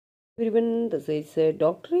Everyone, this is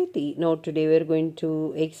Dr. Eti. Now today we are going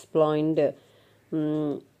to explain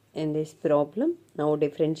in this problem. Now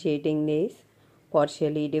differentiating this,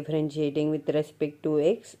 partially differentiating with respect to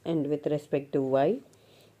x and with respect to y.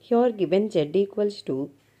 Here given z equals to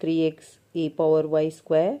 3x e power y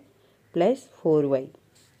square plus 4y.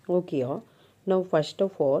 Okay, now first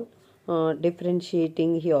of all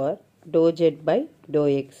differentiating here dou z by dou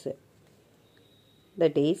x.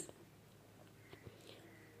 That is,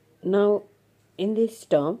 now in this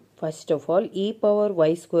term, first of all, e power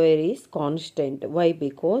y square is constant. Why?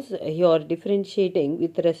 Because you are differentiating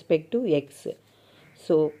with respect to x.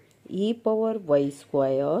 So e power y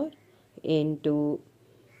square into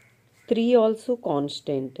 3 also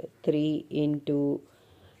constant. 3 into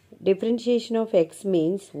differentiation of x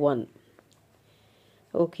means 1.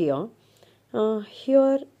 Okay,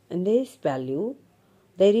 here in this value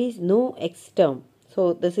there is no x term.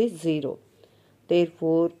 So this is 0.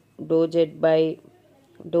 Therefore, dou z by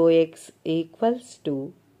dou x equals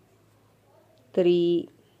to 3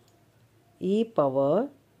 e power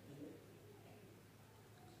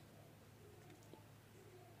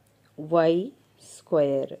y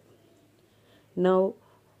square. Now,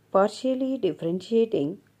 partially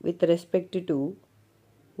differentiating with respect to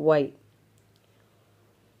y.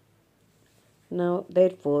 Now,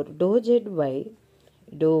 therefore, dou z by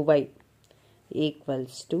dou y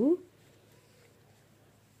equals to,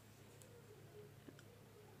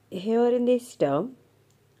 here in this term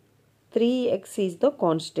 3x is the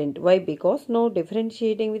constant. Why? Because now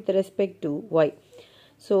differentiating with respect to y.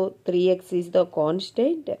 So 3x is the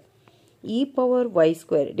constant. E power y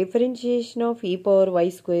square. Differentiation of e power y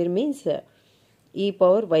square means e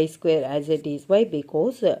power y square as it is. Why?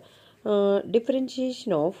 Because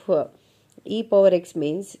differentiation of e power x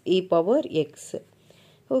means e power x.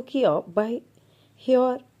 Okay, by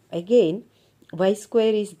here again y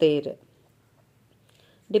square is there.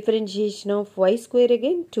 Differentiation of y square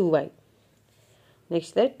again 2y.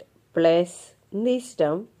 Next that plus in this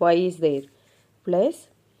term y is there, plus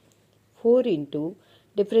 4 into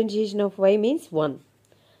differentiation of y means 1.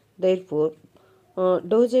 Therefore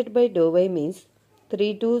dou z by dou y means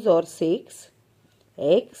 3 2s are 6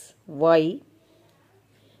 x y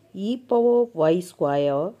e power y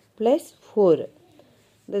square plus 4.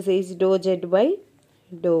 This is dou z by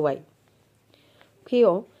dou y. Okay,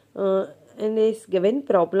 in this given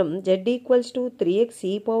problem, z equals to 3x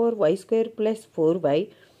e power y square plus 4y.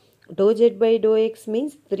 Dou z by dou x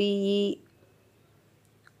means 3e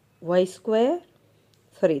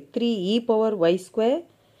power y square,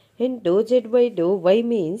 and dou z by dou y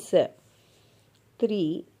means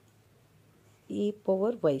 3 e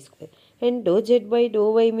power y square, and dou z by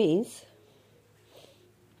dou y means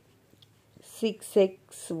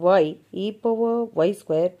 6xy e power y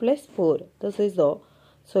square plus 4. This is the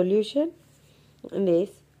solution in this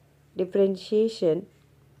differentiation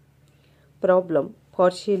problem,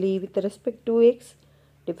 partially with respect to x,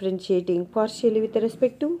 differentiating partially with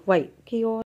respect to y. Okay,